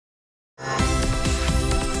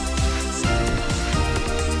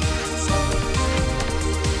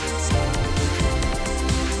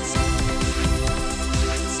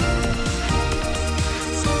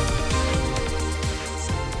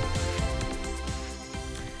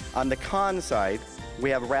On the con side, we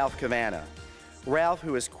have Ralph Cavanagh. Ralph,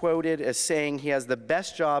 who is quoted as saying he has the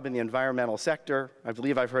best job in the environmental sector, I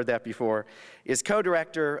believe I've heard that before, is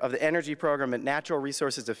co-director of the energy program at Natural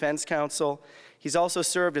Resources Defense Council. He's also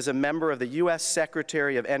served as a member of the U.S.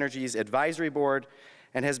 Secretary of Energy's Advisory Board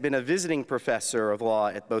and has been a visiting professor of law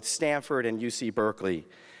at both Stanford and UC Berkeley.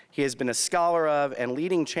 He has been a scholar of and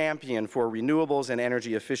leading champion for renewables and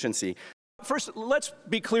energy efficiency. First, let's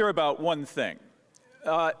be clear about one thing.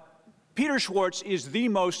 Peter Schwartz is the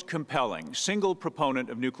most compelling single proponent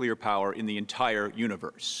of nuclear power in the entire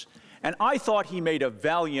universe. And I thought he made a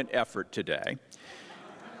valiant effort today.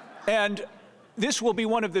 And this will be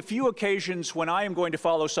one of the few occasions when I am going to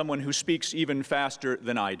follow someone who speaks even faster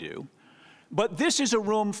than I do. But this is a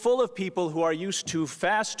room full of people who are used to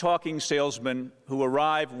fast-talking salesmen who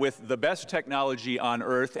arrive with the best technology on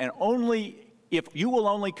Earth, and if you will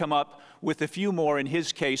only come up with a few more, in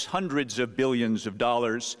his case, hundreds of billions of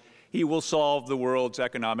dollars, he will solve the world's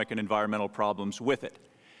economic and environmental problems with it.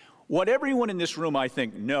 What everyone in this room, I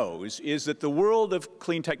think, knows is that the world of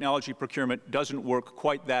clean technology procurement doesn't work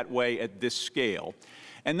quite that way at this scale.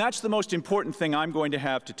 And that's the most important thing I'm going to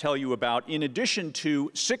have to tell you about, in addition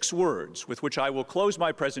to 6 words with which I will close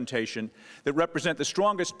my presentation that represent the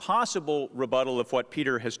strongest possible rebuttal of what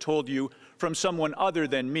Peter has told you from someone other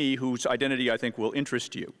than me, whose identity I think will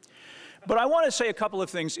interest you. But I want to say a couple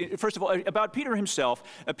of things. First of all, about Peter himself.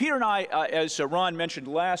 Peter and I, as Ron mentioned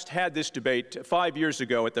last, had this debate 5 years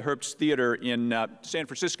ago at the Herbst Theater in San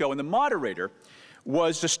Francisco, and the moderator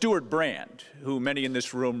was Stuart Brand, who many in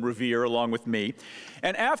this room revere along with me.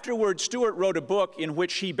 And afterward, Stuart wrote a book in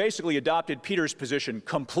which he basically adopted Peter's position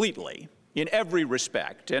completely, in every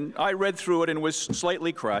respect. And I read through it and was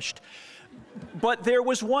slightly crushed. But there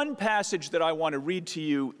was one passage that I want to read to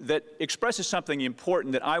you that expresses something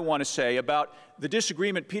important that I want to say about the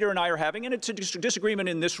disagreement Peter and I are having, and it's a disagreement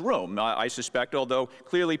in this room, I suspect, although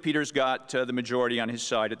clearly Peter's got the majority on his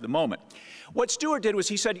side at the moment. What Stuart did was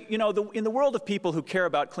he said, you know, in the world of people who care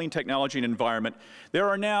about clean technology and environment, there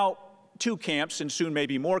are now 2 camps, and soon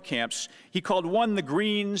maybe more camps. He called one the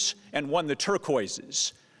greens and one the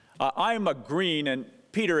turquoises. I'm a green, and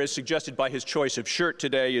Peter, as suggested by his choice of shirt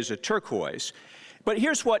today, is a turquoise. But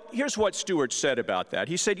here's what Stuart said about that.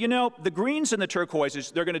 He said, you know, the greens and the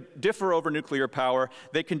turquoises, they're going to differ over nuclear power.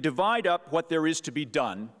 They can divide up what there is to be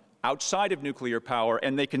done outside of nuclear power,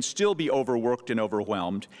 and they can still be overworked and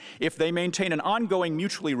overwhelmed. If they maintain an ongoing,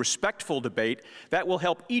 mutually respectful debate, that will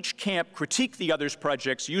help each camp critique the other's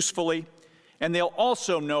projects usefully, and they'll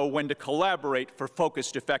also know when to collaborate for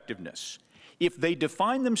focused effectiveness. If they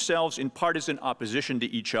define themselves in partisan opposition to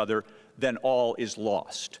each other, then all is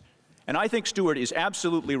lost. And I think Stuart is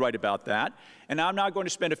absolutely right about that. And I'm now going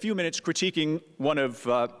to spend a few minutes critiquing one of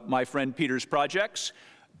my friend Peter's projects,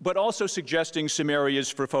 but also suggesting some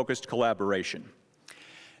areas for focused collaboration.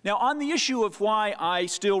 Now, on the issue of why I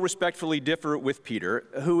still respectfully differ with Peter,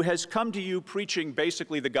 who has come to you preaching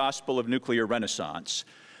basically the gospel of nuclear renaissance,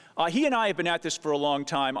 he and I have been at this for a long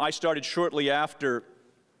time. I started shortly after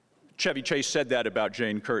Chevy Chase said that about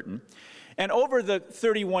Jane Curtin. And over the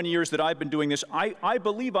 31 years that I've been doing this, I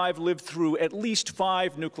believe I've lived through at least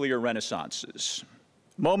 5 nuclear renaissances,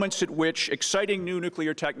 moments at which exciting new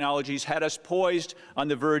nuclear technologies had us poised on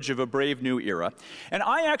the verge of a brave new era. And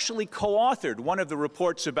I actually co-authored one of the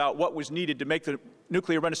reports about what was needed to make the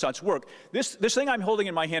nuclear renaissance work. This thing I'm holding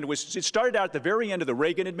in my hand it started out at the very end of the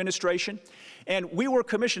Reagan administration, and we were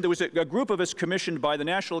commissioned, there was a group of us commissioned by the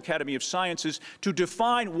National Academy of Sciences to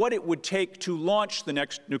define what it would take to launch the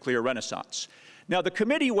next nuclear renaissance. Now, the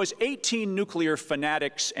committee was 18 nuclear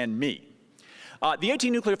fanatics and me. The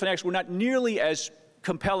 18 nuclear fanatics were not nearly as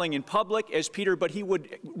compelling in public as Peter, but he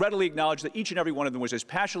would readily acknowledge that each and every one of them was as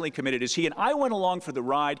passionately committed as he. And I went along for the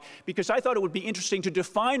ride because I thought it would be interesting to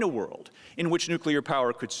define a world in which nuclear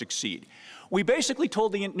power could succeed. We basically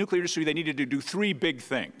told the nuclear industry they needed to do 3 big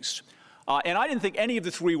things. And I didn't think any of the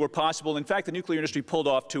 3 were possible. In fact, the nuclear industry pulled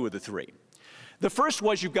off 2 of the 3. The first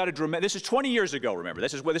was you've got to this is 20 years ago, remember.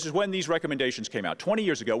 This is when these recommendations came out, 20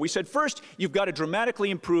 years ago. We said, first, you've got to dramatically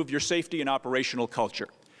improve your safety and operational culture.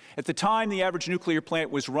 At the time, the average nuclear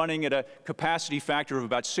plant was running at a capacity factor of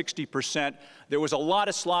about 60%. There was a lot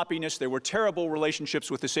of sloppiness. There were terrible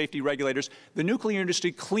relationships with the safety regulators. The nuclear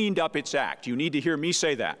industry cleaned up its act. You need to hear me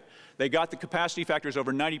say that. They got the capacity factors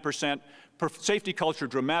over 90%, safety culture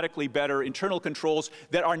dramatically better, internal controls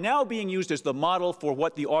that are now being used as the model for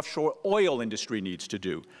what the offshore oil industry needs to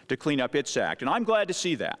do to clean up its act. And I'm glad to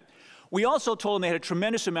see that. We also told them they had a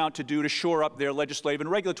tremendous amount to do to shore up their legislative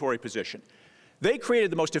and regulatory position. They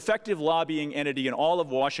created the most effective lobbying entity in all of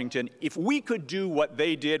Washington. If we could do what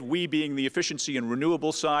they did, we being the efficiency and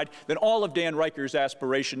renewable side, then all of Dan Riker's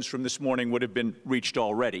aspirations from this morning would have been reached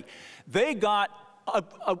already. They got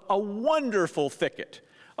a wonderful thicket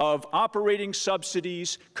of operating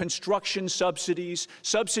subsidies, construction subsidies,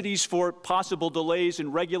 subsidies for possible delays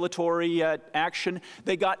in regulatory action.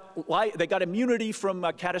 They got immunity from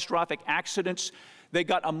catastrophic accidents. They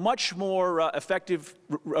got a much more effective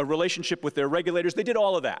relationship with their regulators. They did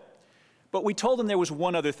all of that. But we told them there was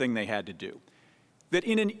one other thing they had to do. That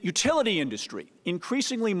in a utility industry,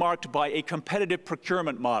 increasingly marked by a competitive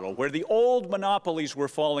procurement model, where the old monopolies were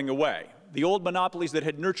falling away, the old monopolies that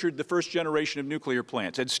had nurtured the first generation of nuclear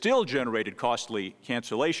plants and still generated costly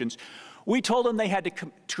cancellations, we told them they had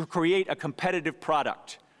to create a competitive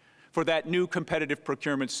product for that new competitive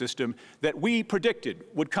procurement system that we predicted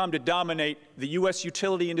would come to dominate the U.S.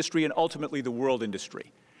 utility industry and ultimately the world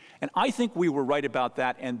industry. And I think we were right about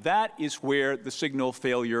that, and that is where the signal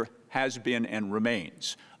failure has been and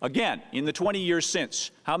remains. Again, in the 20 years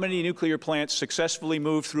since, how many nuclear plants successfully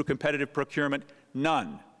moved through competitive procurement?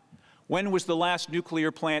 None. When was the last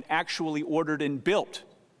nuclear plant actually ordered and built?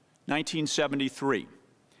 1973.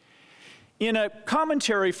 In a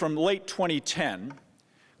commentary from late 2010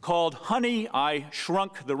 called "Honey, I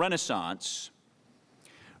Shrunk the Renaissance,"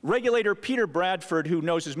 regulator Peter Bradford, who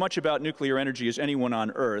knows as much about nuclear energy as anyone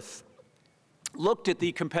on Earth, looked at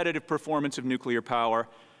the competitive performance of nuclear power,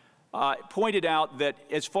 pointed out that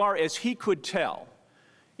as far as he could tell,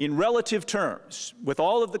 in relative terms, with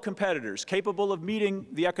all of the competitors capable of meeting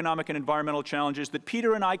the economic and environmental challenges that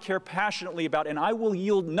Peter and I care passionately about, and I will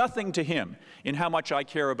yield nothing to him in how much I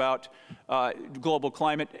care about global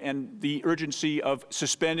climate and the urgency of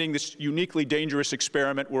suspending this uniquely dangerous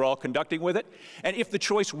experiment we're all conducting with it. And if the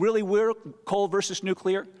choice really were coal versus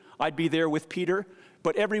nuclear, I'd be there with Peter.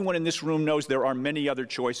 But everyone in this room knows there are many other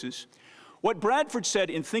choices. What Bradford said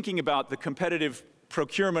in thinking about the competitive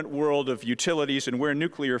procurement world of utilities and where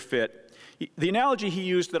nuclear fit, the analogy he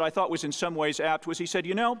used that I thought was in some ways apt was he said,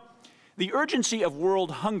 you know, the urgency of world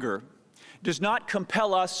hunger does not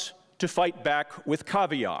compel us to fight back with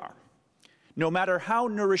caviar, no matter how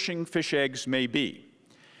nourishing fish eggs may be.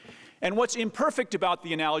 And what's imperfect about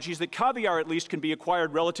the analogy is that caviar at least can be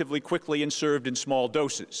acquired relatively quickly and served in small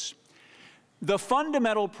doses. The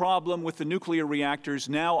fundamental problem with the nuclear reactors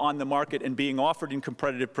now on the market and being offered in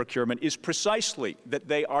competitive procurement is precisely that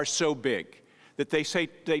they are so big, that they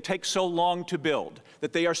take so long to build,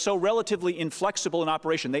 that they are so relatively inflexible in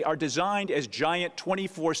operation. They are designed as giant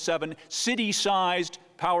 24/7 city-sized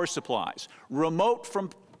power supplies, remote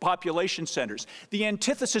from population centers, the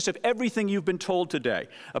antithesis of everything you've been told today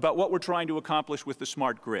about what we're trying to accomplish with the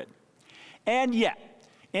smart grid. And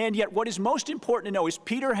yet, what is most important to know is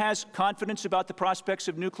Peter has confidence about the prospects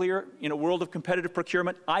of nuclear in a world of competitive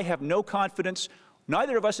procurement. I have no confidence.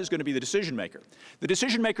 Neither of us is going to be the decision maker. The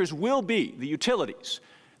decision makers will be the utilities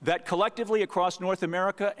that collectively across North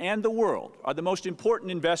America and the world are the most important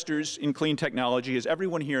investors in clean technology, as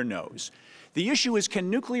everyone here knows. The issue is, can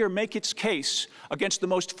nuclear make its case against the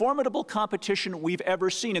most formidable competition we've ever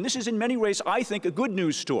seen? And this is in many ways, I think, a good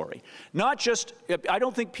news story. Not just, I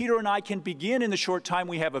don't think Peter and I can begin in the short time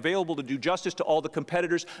we have available to do justice to all the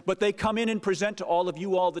competitors, but they come in and present to all of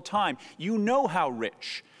you all the time. You know how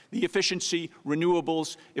rich the efficiency,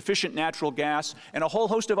 renewables, efficient natural gas, and a whole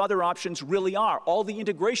host of other options really are. All the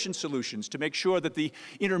integration solutions to make sure that the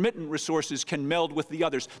intermittent resources can meld with the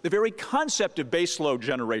others. The very concept of baseload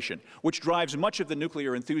generation, which drives much of the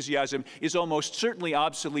nuclear enthusiasm, is almost certainly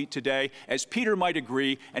obsolete today, as Peter might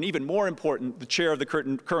agree, and even more important, the chair of the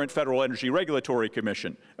current Federal Energy Regulatory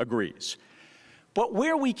Commission agrees. But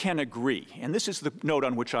where we can agree, and this is the note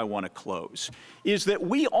on which I want to close, is that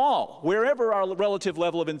we all, wherever our relative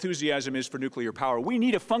level of enthusiasm is for nuclear power, we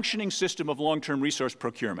need a functioning system of long-term resource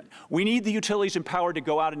procurement. We need the utilities empowered to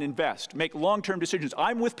go out and invest, make long-term decisions.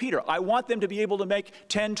 I'm with Peter. I want them to be able to make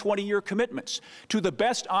 10, 20-year commitments to the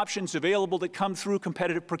best options available that come through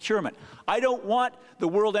competitive procurement. I don't want the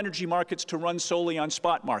world energy markets to run solely on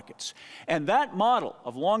spot markets. And that model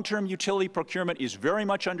of long-term utility procurement is very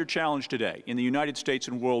much under challenge today in the United States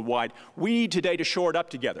and worldwide. We need today to shore it up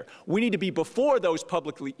together. We need to be before those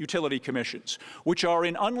public utility commissions, which are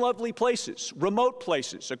in unlovely places, remote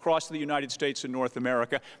places across the United States and North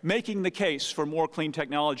America, making the case for more clean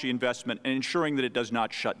technology investment and ensuring that it does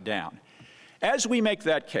not shut down. As we make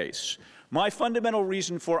that case, my fundamental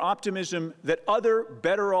reason for optimism that other,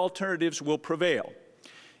 better alternatives will prevail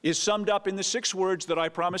is summed up in the 6 words that I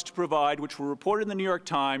promised to provide, which were reported in the New York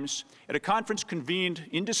Times at a conference convened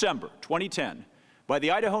in December 2010 by the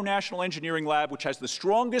Idaho National Engineering Lab, which has the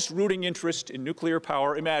strongest rooting interest in nuclear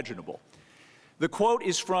power imaginable. The quote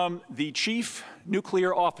is from the chief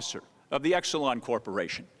nuclear officer of the Exelon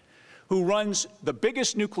Corporation, who runs the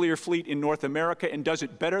biggest nuclear fleet in North America and does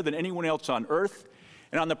it better than anyone else on Earth.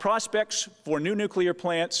 And on the prospects for new nuclear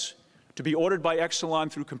plants to be ordered by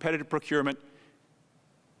Exelon through competitive procurement,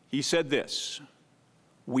 he said this: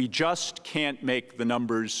 "We just can't make the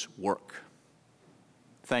numbers work."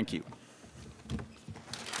 Thank you.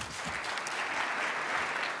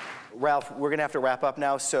 Ralph, we're going to have to wrap up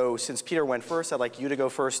now, so since Peter went first, I'd like you to go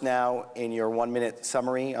first now in your 1-minute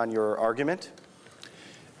summary on your argument.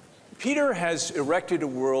 Peter has erected a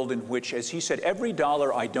world in which, as he said, every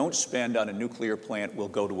dollar I don't spend on a nuclear plant will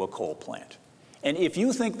go to a coal plant. And if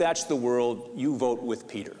you think that's the world, you vote with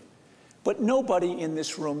Peter. But nobody in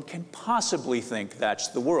this room can possibly think that's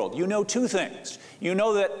the world. You know two things. You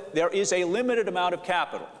know that there is a limited amount of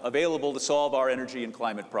capital available to solve our energy and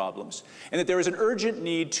climate problems, and that there is an urgent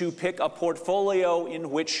need to pick a portfolio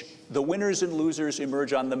in which the winners and losers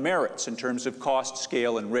emerge on the merits in terms of cost,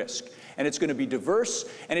 scale, and risk. And it's going to be diverse,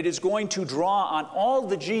 and it is going to draw on all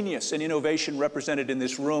the genius and innovation represented in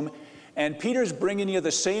this room. And Peter's bringing you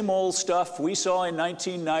the same old stuff we saw in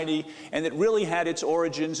 1990 and that really had its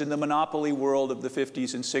origins in the monopoly world of the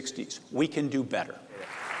 50s and 60s. We can do better.